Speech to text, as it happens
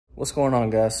What's going on,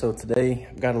 guys? So today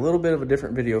I've got a little bit of a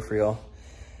different video for y'all.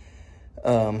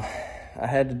 I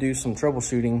had to do some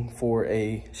troubleshooting for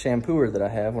a shampooer that I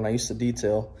have when I used to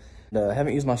detail. I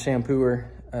haven't used my shampooer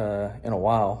in a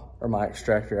while, or my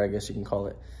extractor, I guess you can call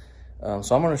it.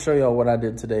 So I'm going to show y'all what I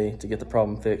did today to get the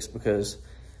problem fixed, because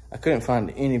I couldn't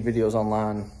find any videos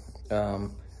online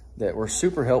that were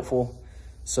super helpful.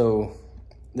 So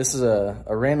this is a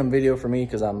random video for me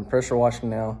because I'm pressure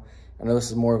washing now. I know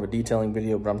this is more of a detailing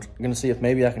video, but I'm going to see if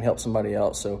maybe I can help somebody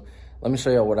out. So let me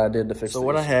show y'all what I did to fix it. So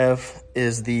what I have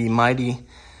is the Mytee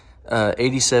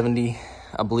 8070,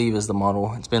 I believe is the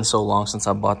model. It's been so long since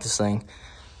I bought this thing.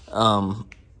 And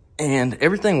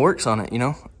everything works on it, you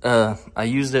know. I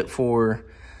used it for,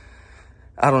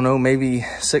 I don't know, maybe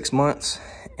 6 months.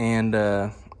 And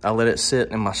I let it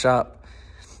sit in my shop.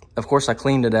 Of course, I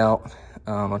cleaned it out.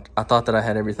 I thought that I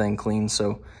had everything clean,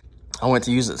 so I went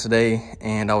to use it today,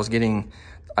 and I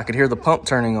could hear the pump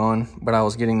turning on, but I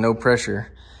was getting no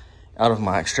pressure out of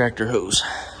my extractor hose,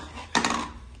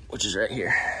 which is right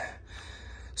here.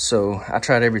 So I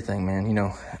tried everything, man, you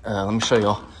know. Let me show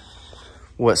y'all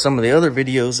what some of the other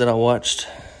videos that I watched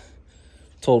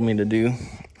told me to do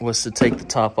was to take the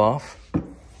top off,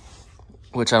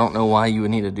 which I don't know why you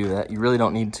would need to do that. You really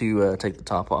don't need to take the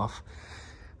top off.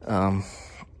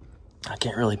 I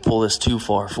can't really pull this too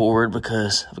far forward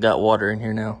because I've got water in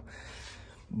here now.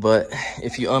 But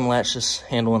if you unlatch this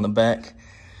handle in the back,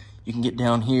 you can get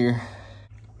down here.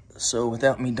 So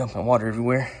without me dumping water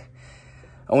everywhere,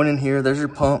 I went in here. There's your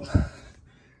pump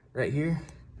right here.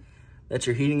 That's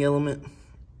your heating element.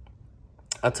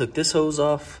 I took this hose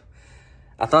off.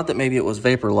 I thought that maybe it was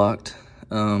vapor locked,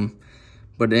 but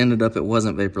it ended up it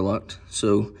wasn't vapor locked.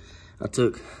 So I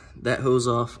took that hose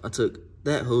off. I took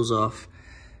that hose off.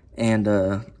 And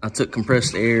I took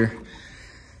compressed air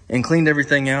and cleaned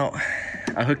everything out.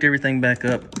 I hooked everything back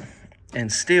up, and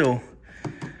still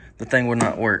the thing would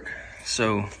not work.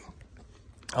 So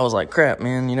I was like, crap,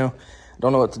 man, you know,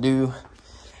 don't know what to do.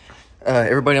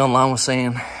 Everybody online was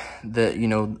saying that, you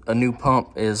know, a new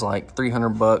pump is like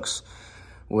 $300,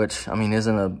 which, I mean,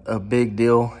 isn't a big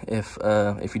deal if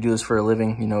you do this for a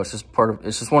living. You know, it's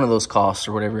just one of those costs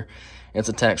or whatever. It's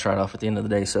a tax write-off at the end of the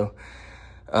day. So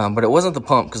but it wasn't the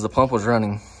pump, because the pump was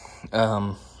running.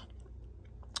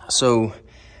 So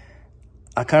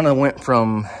I kind of went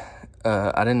from,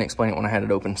 I didn't explain it when I had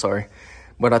it open, sorry.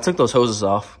 But I took those hoses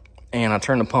off, and I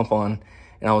turned the pump on,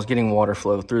 and I was getting water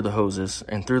flow through the hoses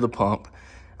and through the pump.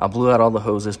 I blew out all the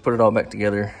hoses, put it all back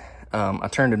together. I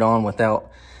turned it on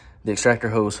without the extractor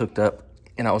hose hooked up,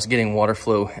 and I was getting water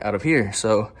flow out of here.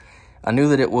 So I knew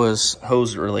that it was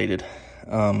hose related.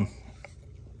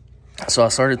 So I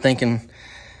started thinking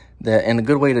that, and a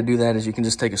good way to do that is you can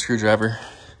just take a screwdriver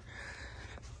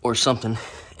or something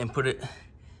and put it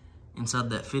inside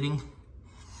that fitting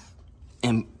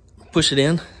and push it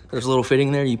in. There's a little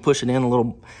fitting there. You push it in, a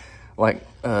little like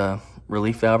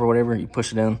relief valve or whatever. You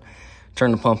push it in,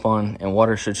 turn the pump on, and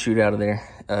water should shoot out of there.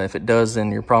 If it does,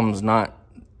 then your problem's not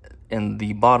in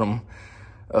the bottom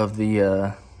of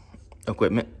the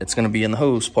equipment. It's going to be in the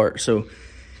hose part. So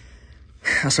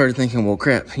I started thinking, well,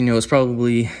 crap, you know, it's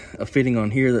probably a fitting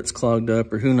on here that's clogged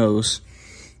up, or who knows.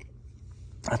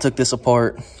 I took this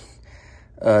apart,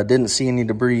 didn't see any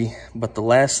debris, but the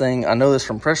last thing, I know this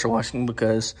from pressure washing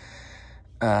because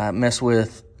I mess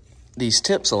with these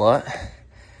tips a lot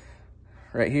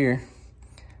right here.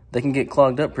 They can get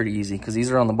clogged up pretty easy because these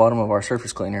are on the bottom of our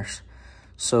surface cleaners.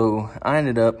 So I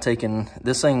ended up taking,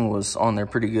 this thing was on there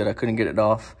pretty good. I couldn't get it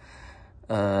off.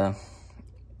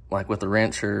 Like with a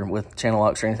wrench or with channel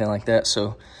locks or anything like that.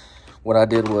 So what I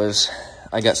did was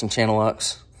I got some channel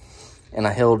locks, and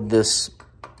I held this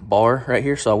bar right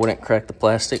here so I wouldn't crack the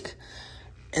plastic.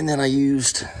 And then I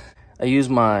used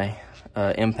my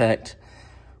impact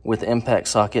with the impact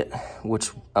socket,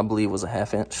 which I believe was a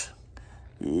 1/2 inch.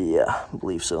 Yeah, I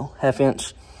believe so, 1/2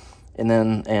 inch. And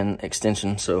then an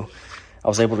extension. So I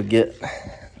was able to get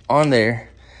on there,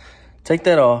 take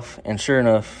that off, and sure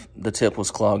enough, the tip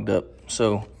was clogged up.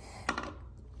 So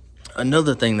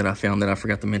another thing that I found that I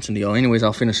forgot to mention to y'all. Anyways,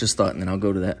 I'll finish this thought and then I'll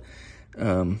go to that.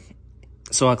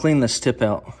 So I cleaned this tip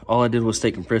out. All I did was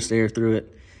take compressed air through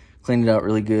it, cleaned it out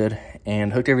really good,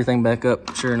 and hooked everything back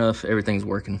up. Sure enough, everything's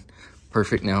working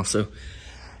perfect now. So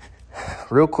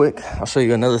real quick, I'll show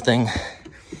you another thing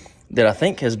that I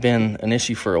think has been an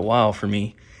issue for a while for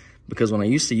me, because when I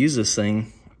used to use this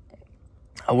thing,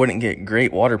 I wouldn't get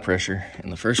great water pressure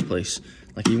in the first place.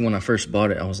 Like, even when I first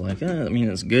bought it, I was like, I mean,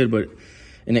 it's good,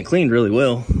 and it cleaned really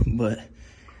well, but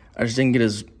I just didn't get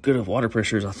as good of water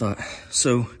pressure as I thought.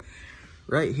 So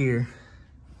right here,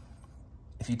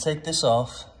 if you take this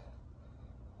off,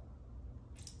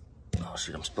 oh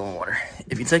shoot, I'm spilling water.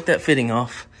 If you take that fitting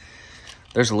off,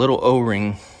 there's a little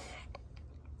O-ring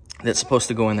that's supposed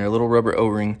to go in there, a little rubber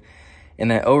O-ring. And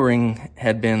that O-ring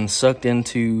had been sucked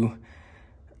into,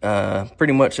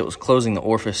 pretty much it was closing the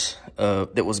orifice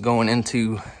that was going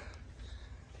into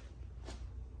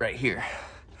right here.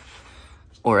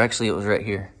 Or actually it was right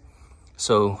here.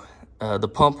 So the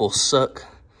pump will suck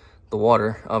the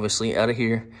water, obviously, out of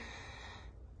here.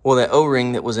 Well, that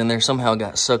O-ring that was in there somehow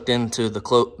got sucked into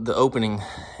the opening.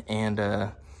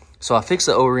 And so I fixed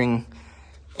the O-ring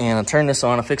and I turned this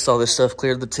on. I fixed all this stuff,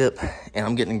 cleared the tip, and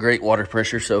I'm getting great water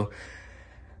pressure. So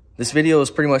this video is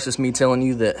pretty much just me telling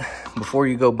you that before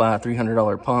you go buy a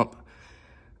 $300 pump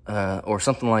or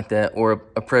something like that, or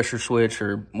a pressure switch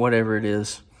or whatever it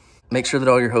is, make sure that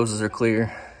all your hoses are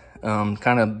clear.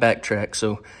 Kind of backtrack.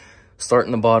 So start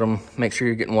in the bottom, make sure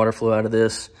you're getting water flow out of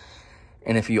this.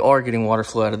 And if you are getting water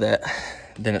flow out of that,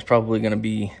 then it's probably going to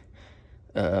be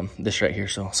this right here.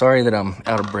 So sorry that I'm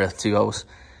out of breath too. I was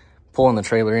pulling the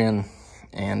trailer in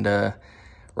and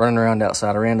running around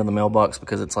outside. I ran to the mailbox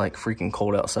because it's like freaking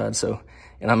cold outside.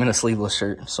 And I'm in a sleeveless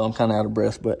shirt, so I'm kind of out of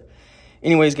breath. But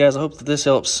anyways, guys, I hope that this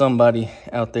helps somebody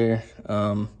out there.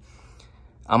 I'm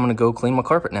going to go clean my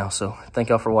carpet now. So thank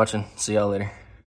y'all for watching. See y'all later.